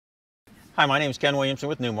Hi, my name is Ken Williamson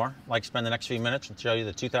with Newmar. I'd like to spend the next few minutes and show you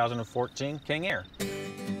the 2014 King Aire.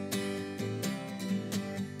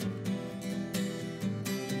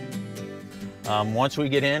 Once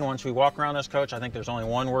we walk around this coach, I think there's only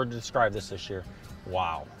one word to describe this year.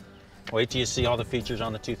 Wow. Wait till you see all the features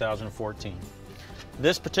on the 2014.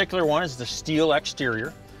 This particular one is the steel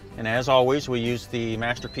exterior, and as always, we use the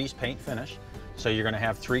Masterpiece paint finish. So you're going to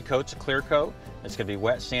have 3 coats of clear coat. It's going to be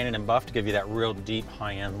wet, sanded, and buffed to give you that real deep,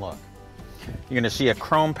 high-end look. You're going to see a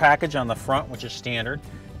chrome package on the front, which is standard.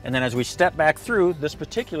 And then as we step back through, this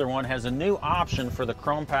particular one has a new option for the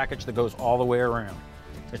chrome package that goes all the way around.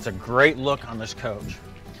 It's a great look on this coach,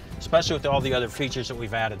 especially with all the other features that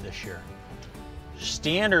we've added this year.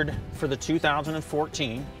 Standard for the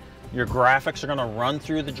 2014, your graphics are going to run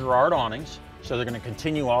through the Girard awnings, so they're going to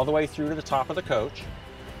continue all the way through to the top of the coach.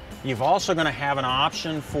 You've also going to have an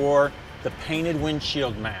option for the painted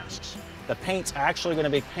windshield masks. The paint's actually going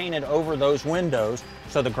to be painted over those windows,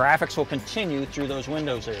 so the graphics will continue through those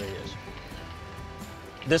windows areas.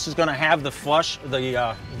 This is going to have the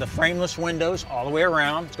frameless windows all the way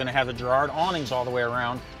around. It's going to have the Girard awnings all the way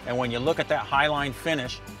around, and when you look at that highline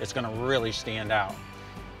finish, it's going to really stand out.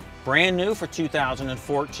 Brand new for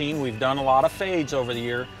 2014, we've done a lot of fades over the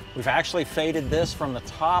year. We've actually faded this from the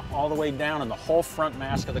top all the way down in the whole front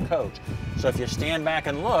mask of the coach. So if you stand back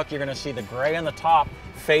and look, you're going to see the gray on the top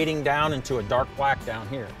fading down into a dark black down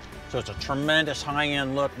here. So it's a tremendous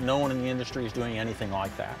high-end look. No one in the industry is doing anything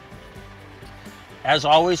like that. As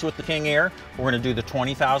always with the King Aire, we're going to do the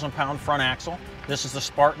 20,000-pound front axle. This is the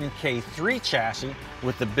Spartan K3 chassis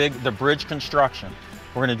with the bridge construction.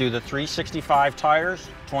 We're going to do the 365 tires,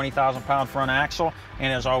 20,000-pound front axle,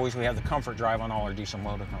 and as always, we have the comfort drive on all our diesel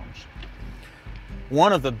motorhomes.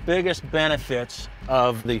 One of the biggest benefits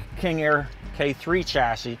of the King Aire K3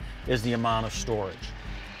 chassis is the amount of storage.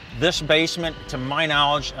 This basement, to my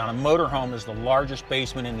knowledge, on a motorhome is the largest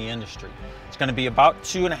basement in the industry. It's going to be about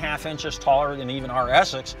 2.5 inches taller than even our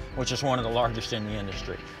Essex, which is one of the largest in the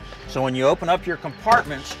industry. So when you open up your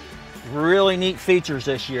compartments, really neat features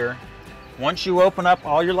this year. Once you open up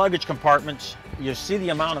all your luggage compartments, you see the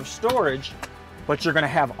amount of storage, but you're going to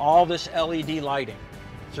have all this LED lighting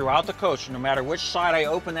throughout the coach. No matter which side I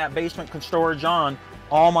open that basement storage on,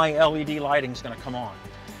 all my LED lighting is going to come on.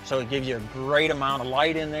 So it gives you a great amount of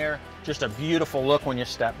light in there, just a beautiful look when you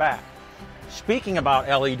step back. Speaking about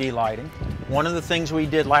LED lighting, one of the things we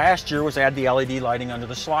did last year was add the LED lighting under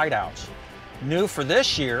the slide outs. New for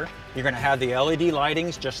this year, you're going to have the LED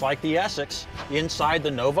lightings just like the Essex inside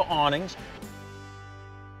the Nova awnings.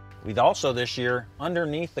 We'd also this year,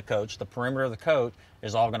 underneath the coach, the perimeter of the coach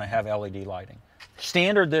is all going to have LED lighting.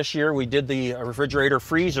 Standard this year, we did the refrigerator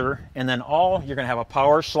freezer, and then you're going to have a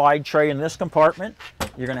power slide tray in this compartment.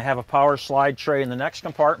 You're going to have a power slide tray in the next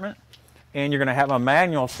compartment, and you're going to have a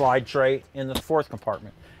manual slide tray in the 4th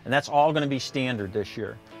compartment. And that's all going to be standard this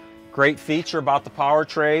year. Great feature about the power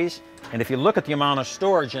trays, and if you look at the amount of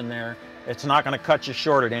storage in there, it's not going to cut you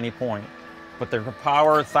short at any point. But they're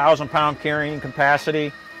power, 1,000-pound carrying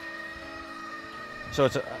capacity, so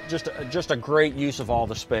it's just a great use of all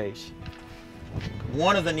the space.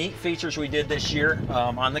 One of the neat features we did this year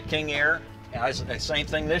on the King Aire, same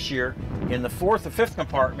thing this year, in the 4th and 5th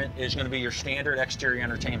compartment is going to be your standard exterior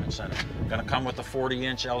entertainment center. Going to come with a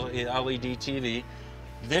 40-inch LED TV.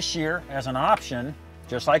 This year, as an option,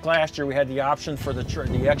 just like last year, we had the option for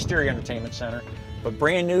the exterior entertainment center, but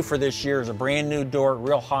brand new for this year is a brand new door,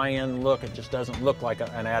 real high-end look. It just doesn't look like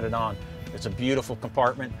an added on. It's a beautiful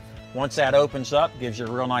compartment. Once that opens up, gives you a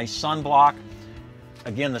real nice sunblock.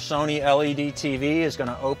 Again, the Sony LED TV is going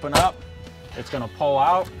to open up. It's going to pull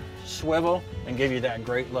out, swivel, and give you that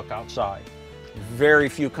great look outside. Very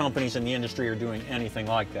few companies in the industry are doing anything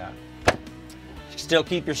like that. Still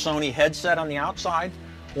keep your Sony headset on the outside.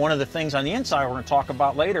 One of the things on the inside we're going to talk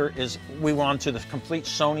about later is we went to the complete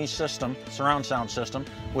Sony system, surround sound system,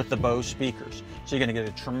 with the Bose speakers. So you're going to get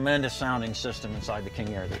a tremendous sounding system inside the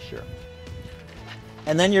King Aire this year.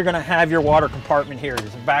 And then you're going to have your water compartment here.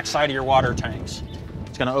 There's the back side of your water tanks.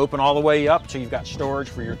 It's going to open all the way up so you've got storage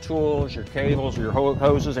for your tools, your cables, your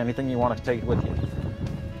hoses, anything you want to take with you.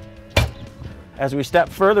 As we step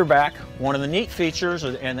further back, one of the neat features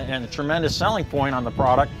and the tremendous selling point on the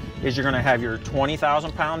product is you're going to have your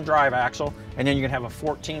 20,000-pound drive axle, and then you're going to have a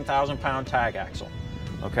 14,000-pound tag axle.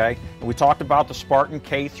 Okay? And we talked about the Spartan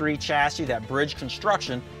K3 chassis, that bridge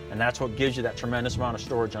construction, and that's what gives you that tremendous amount of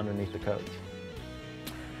storage underneath the coach.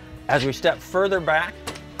 As we step further back,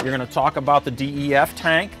 you're going to talk about the DEF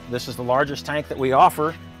tank. This is the largest tank that we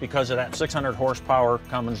offer because of that 600 horsepower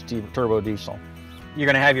Cummins turbo diesel. You're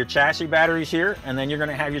going to have your chassis batteries here, and then you're going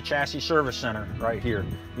to have your chassis service center right here.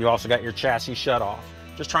 You also got your chassis shutoff.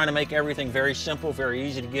 Just trying to make everything very simple, very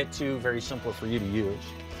easy to get to, very simple for you to use.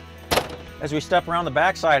 As we step around the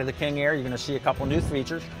back side of the King Aire, you're going to see a couple new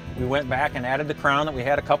features. We went back and added the crown that we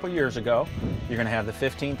had a couple years ago. You're going to have the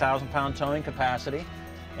 15,000 pound towing capacity.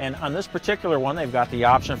 And on this particular one, they've got the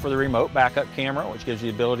option for the remote backup camera, which gives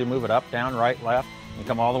you the ability to move it up, down, right, left, and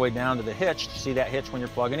come all the way down to the hitch to see that hitch when you're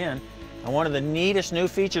plugging in. And one of the neatest new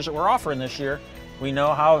features that we're offering this year, we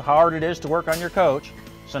know how hard it is to work on your coach.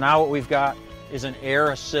 So now what we've got is an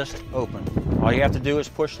air assist open. All you have to do is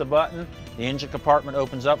push the button, the engine compartment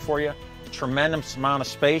opens up for you. Tremendous amount of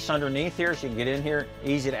space underneath here, so you can get in here,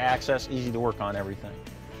 easy to access, easy to work on everything.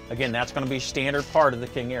 Again, that's going to be a standard part of the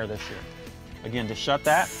King Aire this year. Again, to shut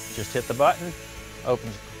that, just hit the button,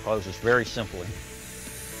 opens, closes very simply.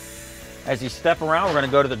 As you step around, we're going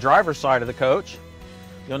to go to the driver's side of the coach.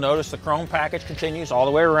 You'll notice the chrome package continues all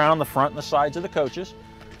the way around the front and the sides of the coaches.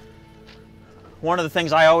 One of the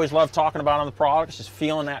things I always love talking about on the products is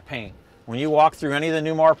feeling that paint. When you walk through any of the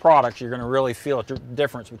Newmar products, you're going to really feel a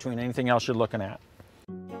difference between anything else you're looking at.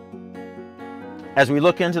 As we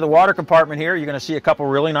look into the water compartment here, you're going to see a couple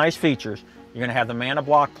really nice features. You're going to have the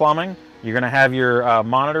ManaBlock plumbing. You're going to have your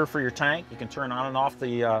monitor for your tank. You can turn on and off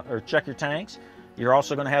the, or check your tanks. You're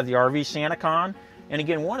also going to have the RV SantaCon. And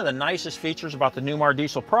again, one of the nicest features about the Newmar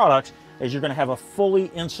diesel products is you're going to have a fully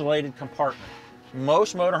insulated compartment.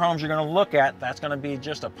 Most motorhomes you're going to look at, that's going to be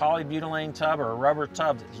just a polybutylene tub or a rubber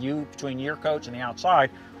tub that's between your coach and the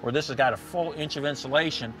outside, where this has got a full inch of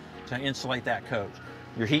insulation to insulate that coach.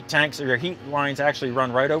 Your heat tanks or your heat lines actually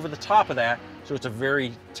run right over the top of that, so it's a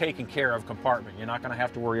very taken care of compartment. You're not going to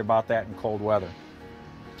have to worry about that in cold weather.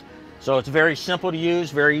 So it's very simple to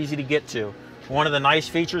use, very easy to get to. One of the nice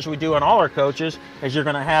features we do on all our coaches is you're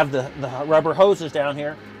going to have the rubber hoses down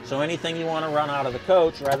here. So anything you want to run out of the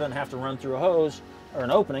coach, rather than have to run through a hose or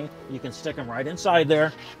an opening, you can stick them right inside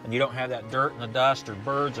there, and you don't have that dirt and the dust or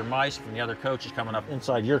birds or mice from the other coaches coming up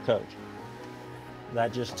inside your coach.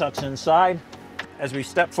 That just tucks inside. As we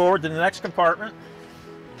step forward to the next compartment,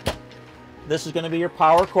 this is going to be your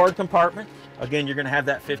power cord compartment. Again, you're going to have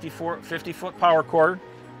that 50-foot power cord.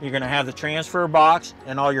 You're going to have the transfer box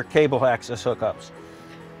and all your cable access hookups.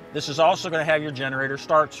 This is also going to have your generator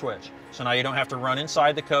start switch. So now you don't have to run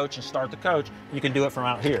inside the coach and start the coach. You can do it from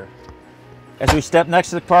out here. As we step next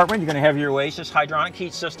to the compartment, you're going to have your Oasis hydronic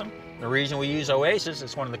heat system. The reason we use Oasis,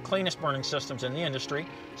 it's one of the cleanest burning systems in the industry,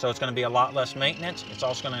 so it's going to be a lot less maintenance. It's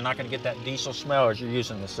also not going to get that diesel smell as you're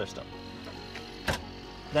using the system.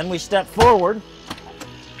 Then we step forward.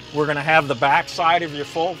 We're going to have the back side of your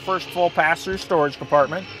first full pass-through storage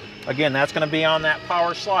compartment. Again, that's going to be on that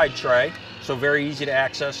power slide tray, so very easy to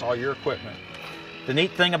access all your equipment. The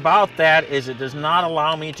neat thing about that is it does not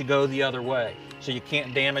allow me to go the other way. So you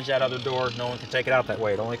can't damage that other door. No one can take it out that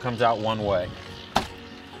way. It only comes out one way.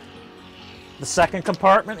 The second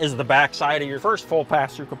compartment is the back side of your first full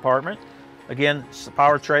pass-through compartment. Again, the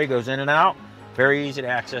power tray goes in and out. Very easy to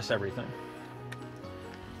access everything.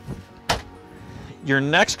 Your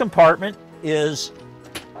next compartment is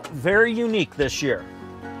very unique this year.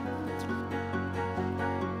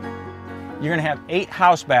 You're going to have 8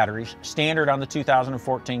 house batteries, standard on the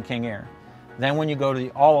 2014 King Aire. Then when you go to the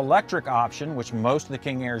all-electric option, which most of the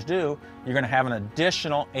King Aires do, you're going to have an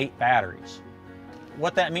additional 8 batteries.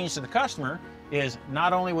 What that means to the customer is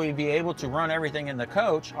not only will you be able to run everything in the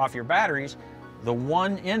coach off your batteries, the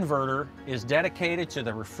one inverter is dedicated to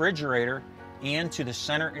the refrigerator and to the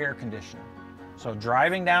center air conditioner. So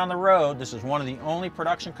driving down the road, this is one of the only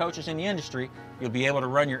production coaches in the industry, you'll be able to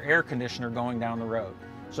run your air conditioner going down the road.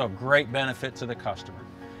 So great benefit to the customer.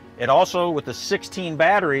 It also, with the 16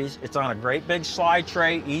 batteries, it's on a great big slide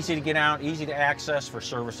tray, easy to get out, easy to access for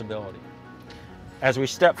serviceability. As we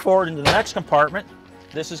step forward into the next compartment,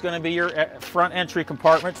 this is going to be your front entry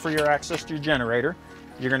compartment for your access to your generator.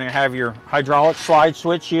 You're going to have your hydraulic slide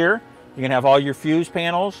switch here. You're going to have all your fuse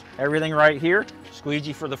panels, everything right here.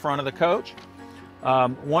 Squeegee for the front of the coach.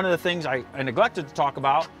 One of the things I neglected to talk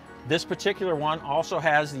about, this particular one also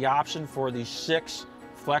has the option for the 6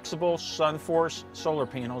 flexible SunForce solar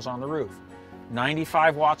panels on the roof.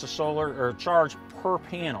 95 watts of solar or charge per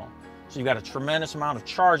panel. So you've got a tremendous amount of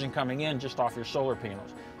charging coming in just off your solar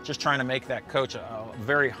panels. Just trying to make that coach a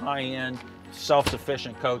very high-end,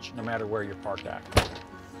 self-sufficient coach no matter where you're parked at.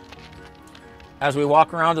 As we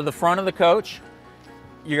walk around to the front of the coach,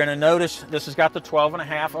 you're going to notice this has got the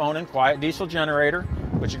 12.5 Onan quiet diesel generator,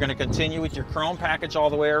 but you're going to continue with your chrome package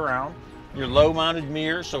all the way around. Your low-mounted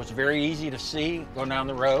mirrors, so it's very easy to see going down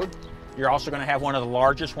the road. You're also going to have one of the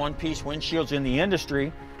largest one-piece windshields in the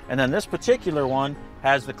industry, and then this particular one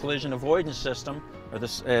has the collision avoidance system, or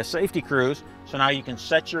the safety cruise, so now you can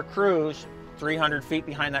set your cruise 300 feet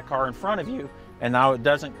behind that car in front of you, And now it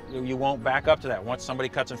doesn't, you won't back up to that. Once somebody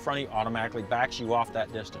cuts in front of you, automatically backs you off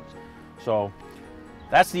that distance. So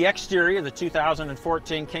that's the exterior of the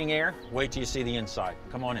 2014 King Aire. Wait till you see the inside.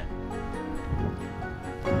 Come on in.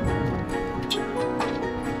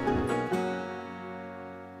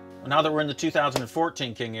 Now that we're in the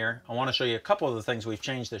 2014 King Aire, I want to show you a couple of the things we've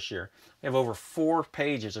changed this year. We have over 4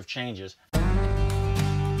 pages of changes.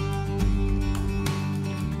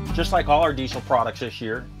 Just like all our diesel products this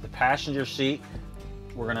year, the passenger seat,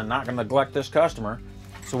 we're not going to neglect this customer.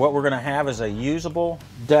 So what we're going to have is a usable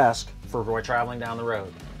desk for traveling down the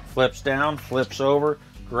road. Flips down, flips over,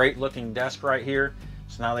 great looking desk right here.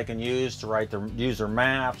 So now they can use their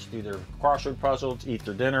maps, do their crossword puzzles, eat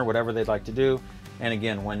their dinner, whatever they'd like to do. And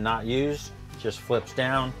again, when not used, just flips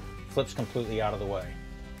down, flips completely out of the way.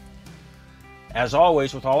 As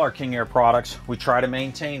always, with all our King Aire products, we try to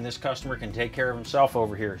maintain this customer can take care of himself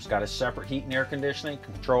over here. He's got a separate heat and air conditioning,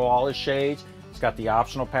 control all his shades. He's got the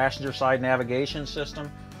optional passenger side navigation system,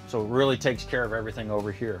 so it really takes care of everything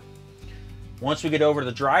over here. Once we get over to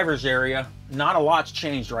the driver's area, not a lot's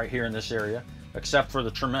changed right here in this area, except for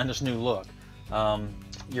the tremendous new look.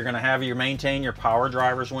 You're going to maintain your power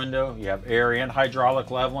driver's window. You have air and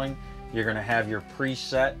hydraulic leveling. You're going to have your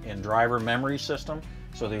preset and driver memory system.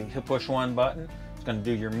 So you push one button, it's going to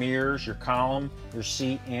do your mirrors, your column, your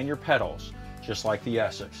seat, and your pedals, just like the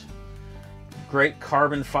Essex. Great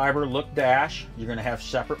carbon fiber look dash. You're going to have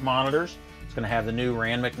separate monitors. It's going to have the new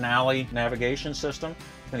Rand McNally navigation system.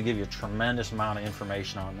 It's going to give you a tremendous amount of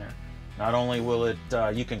information on there. Not only will it,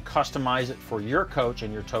 you can customize it for your coach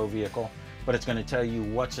and your tow vehicle, but it's going to tell you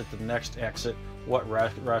what's at the next exit, what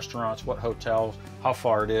restaurants, what hotels, how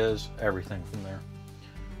far it is, everything from there.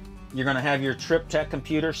 You're going to have your TripTech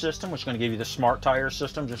computer system, which is going to give you the smart tire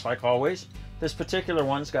system, just like always. This particular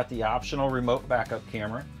one's got the optional remote backup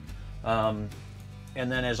camera. And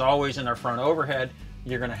then as always in our front overhead,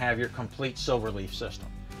 you're going to have your complete Silverleaf system.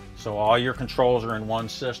 So all your controls are in one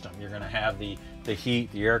system. You're going to have the heat,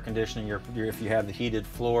 the air conditioning, if you have the heated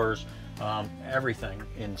floors, everything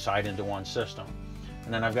inside into one system.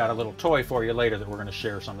 And then I've got a little toy for you later that we're going to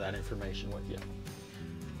share some of that information with you.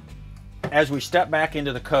 As we step back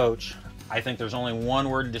into the coach, I think there's only one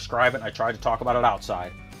word to describe it. I tried to talk about it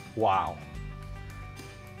outside. Wow.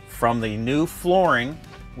 From the new flooring,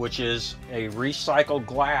 which is a recycled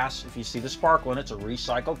glass, if you see the sparkle in it, it's a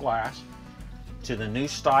recycled glass, to the new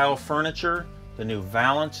style furniture, the new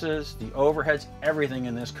valances, the overheads, everything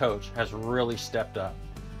in this coach has really stepped up.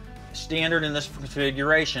 Standard in this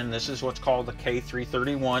configuration, this is what's called the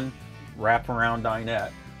K331 wraparound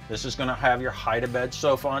dinette. This is going to have your hide-a-bed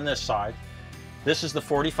sofa on this side. This is the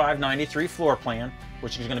 4593 floor plan,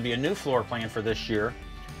 which is going to be a new floor plan for this year.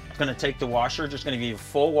 It's going to take the washer, just going to give you a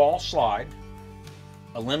full wall slide,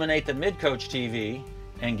 eliminate the mid-coach TV,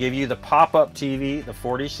 and give you the pop-up TV, the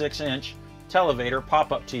 46-inch televator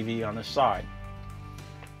pop-up TV on the side.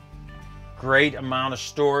 Great amount of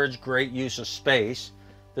storage, great use of space.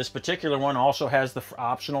 This particular one also has the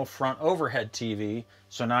optional front overhead TV,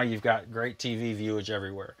 so now you've got great TV viewage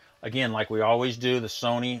everywhere. Again, like we always do, the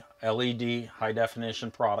Sony LED high definition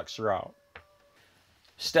products throughout.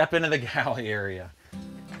 Step into the galley area.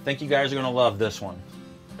 I think you guys are going to love this one.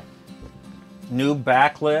 New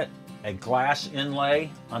backlit, a glass inlay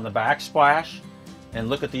on the backsplash, and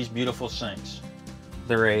look at these beautiful sinks.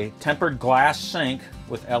 They're a tempered glass sink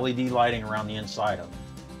with LED lighting around the inside of them.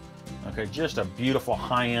 Okay, just a beautiful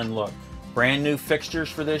high-end look. Brand new fixtures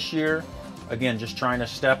for this year. Again, just trying to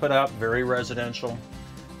step it up, very residential.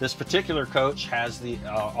 This particular coach has the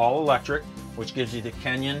all-electric, which gives you the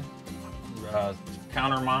Kenyon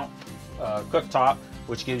counter mount cooktop,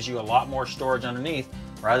 which gives you a lot more storage underneath.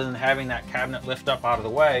 Rather than having that cabinet lift up out of the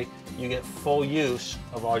way, you get full use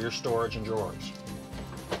of all your storage and drawers.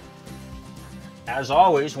 As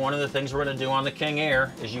always, one of the things we're going to do on the King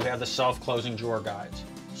Aire is you have the self-closing drawer guides.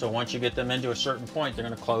 So once you get them into a certain point, they're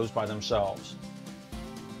going to close by themselves.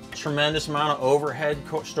 Tremendous amount of overhead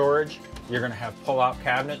storage. You're going to have pull-out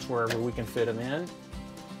cabinets wherever we can fit them in.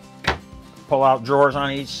 Pull-out drawers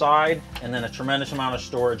on each side, and then a tremendous amount of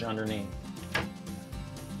storage underneath.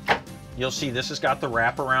 You'll see this has got the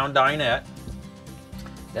wraparound dinette.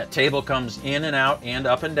 That table comes in and out and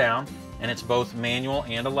up and down, and it's both manual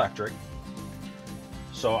and electric.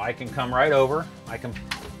 So I can come right over, I can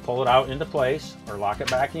pull it out into place or lock it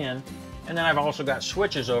back in, and then I've also got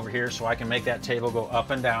switches over here so I can make that table go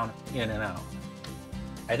up and down, in and out.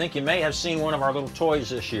 I think you may have seen one of our little toys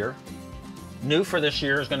this year. New for this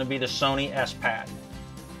year is going to be the Sony S-Pad.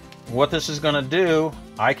 What this is going to do,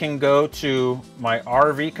 I can go to my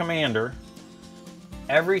RV Commander,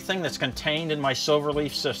 everything that's contained in my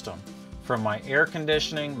Silverleaf system, from my air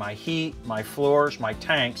conditioning, my heat, my floors, my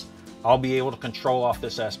tanks, I'll be able to control off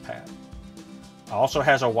this S-Pad. It also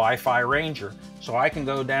has a Wi-Fi ranger, so I can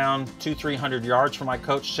go down 200-300 yards from my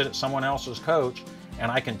coach, sit at someone else's coach,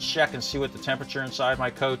 and I can check and see what the temperature inside my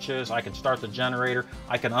coach is. I can start the generator.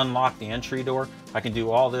 I can unlock the entry door. I can do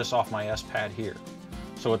all this off my S-Pad here.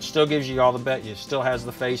 So it still gives you all the bet. It still has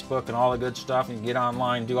the Facebook and all the good stuff. You can get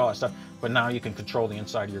online, do all that stuff. But now you can control the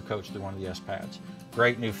inside of your coach through one of the S-Pads.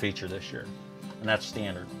 Great new feature this year, and that's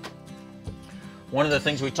standard. One of the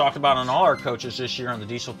things we talked about on all our coaches this year on the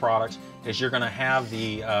diesel products is you're going to have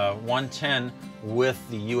the 110 with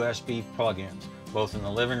the USB plug-ins, both in the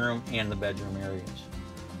living room and the bedroom areas.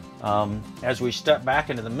 As we step back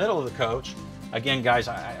into the middle of the coach, again, guys,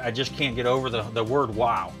 I just can't get over the word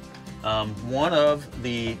wow. One of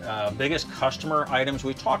the biggest customer items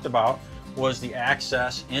we talked about was the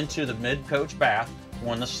access into the mid-coach bath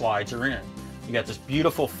when the slides are in. You got this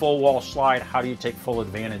beautiful full wall slide. How do you take full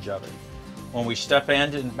advantage of it? When we step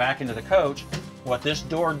back into the coach, what this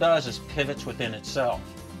door does is pivots within itself.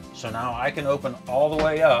 So now I can open all the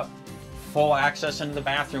way up, full access into the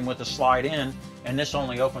bathroom with the slide in, and this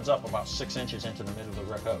only opens up about 6 inches into the middle of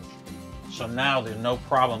the coach. So now there's no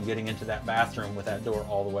problem getting into that bathroom with that door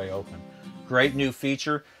all the way open. Great new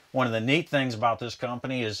feature. One of the neat things about this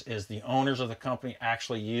company is the owners of the company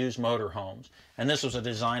actually use motorhomes. And this was a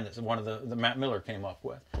design that one of the Matt Miller came up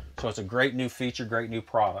with. So it's a great new feature, great new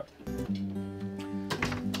product.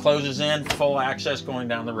 Closes in, full access going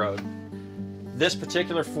down the road. This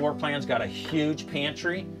particular floor plan's got a huge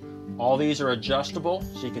pantry. All these are adjustable,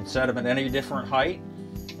 so you can set them at any different height.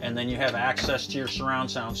 And then you have access to your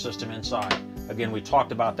surround sound system inside. Again, we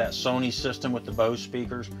talked about that Sony system with the Bose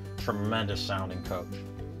speakers. Tremendous sounding coach,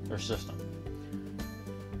 their system.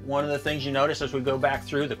 One of the things you notice as we go back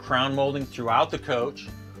through the crown molding throughout the coach,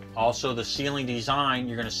 also the ceiling design,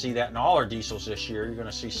 you're going to see that in all our diesels this year. You're going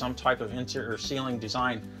to see some type of interior ceiling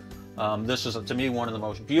design. This is, to me, one of the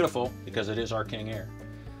most beautiful because it is our King Air.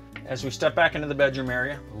 As we step back into the bedroom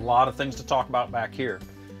area, a lot of things to talk about back here.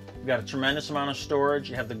 You've got a tremendous amount of storage.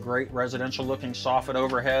 You have the great residential looking soffit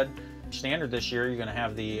overhead. Standard this year, you're going to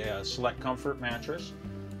have the Select Comfort mattress.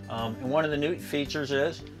 And one of the new features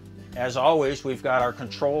is, as always, we've got our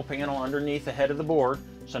control panel underneath the head of the board.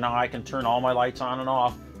 So now I can turn all my lights on and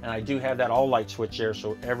off. And I do have that all light switch there.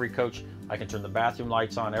 So every coach, I can turn the bathroom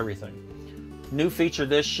lights on, everything. New feature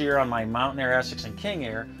this year on my Mountain Air, Essex, and King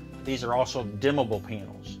Air, these are also dimmable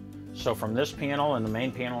panels. So from this panel and the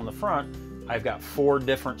main panel in the front, I've got 4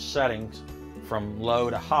 different settings from low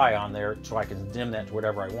to high on there, so I can dim that to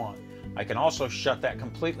whatever I want. I can also shut that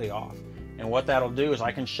completely off. And what that'll do is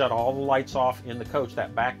I can shut all the lights off in the coach,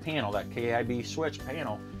 that back panel, that KIB switch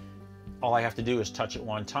panel. All I have to do is touch it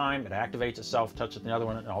one time, it activates itself, touch it the other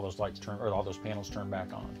one, and all those lights turn, or all those panels turn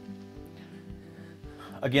back on.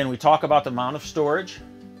 Again, we talk about the amount of storage.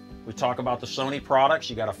 We talk about the Sony products.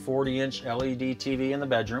 You got a 40-inch LED TV in the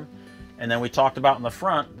bedroom. And then we talked about in the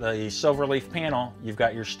front, the Silverleaf panel. You've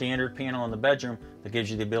got your standard panel in the bedroom that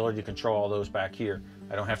gives you the ability to control all those back here.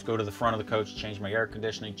 I don't have to go to the front of the coach, change my air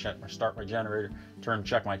conditioning, start my generator,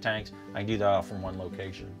 check my tanks. I can do that all from one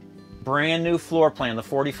location. Brand new floor plan, the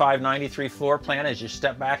 4593 floor plan. As you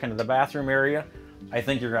step back into the bathroom area, I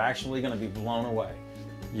think you're actually going to be blown away.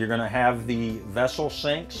 You're going to have the vessel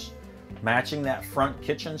sinks matching that front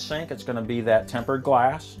kitchen sink. It's going to be that tempered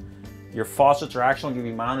glass. Your faucets are actually going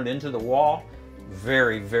to be mounted into the wall.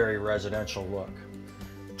 Very, very residential look.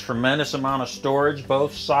 Tremendous amount of storage,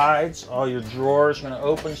 both sides. All your drawers are going to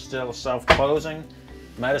open, still self-closing.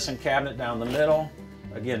 Medicine cabinet down the middle.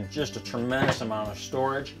 Again, just a tremendous amount of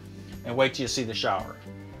storage. And wait till you see the shower.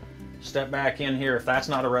 Step back in here. If that's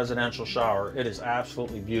not a residential shower, it is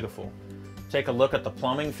absolutely beautiful. Take a look at the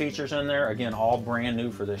plumbing features in there. Again, all brand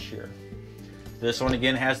new for this year. This one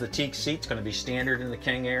again has the teak seat. It's going to be standard in the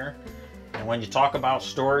King Air. And when you talk about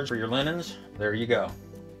storage for your linens, there you go.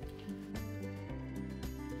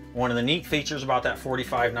 One of the neat features about that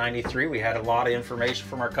 4593, we had a lot of information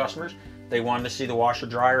from our customers. They wanted to see the washer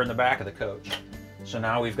dryer in the back of the coach. So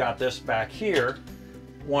now we've got this back here.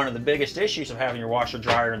 One of the biggest issues of having your washer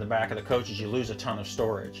dryer in the back of the coach is you lose a ton of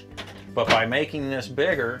storage. But by making this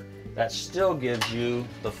bigger, that still gives you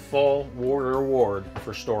the full reward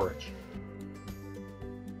for storage.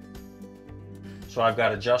 So I've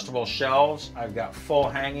got adjustable shelves, I've got full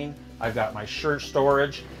hanging, I've got my shirt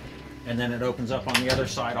storage, and then it opens up on the other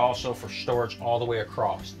side also for storage all the way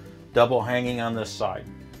across. Double hanging on this side.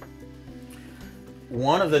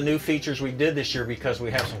 One of the new features we did this year, because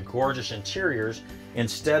we have some gorgeous interiors,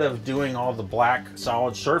 instead of doing all the black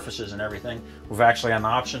solid surfaces and everything, we've actually had an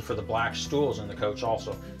option for the black stools in the coach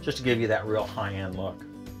also, just to give you that real high-end look.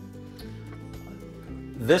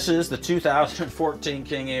 This is the 2014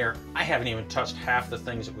 King Aire. I haven't even touched half the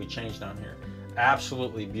things that we changed on here.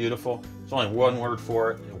 Absolutely beautiful. There's only one word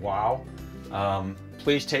for it, wow.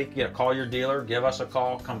 Please call your dealer, give us a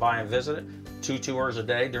call, come by and visit it. 2 tours a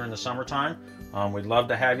day during the summertime. We'd love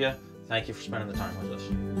to have you. Thank you for spending the time with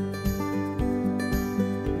us.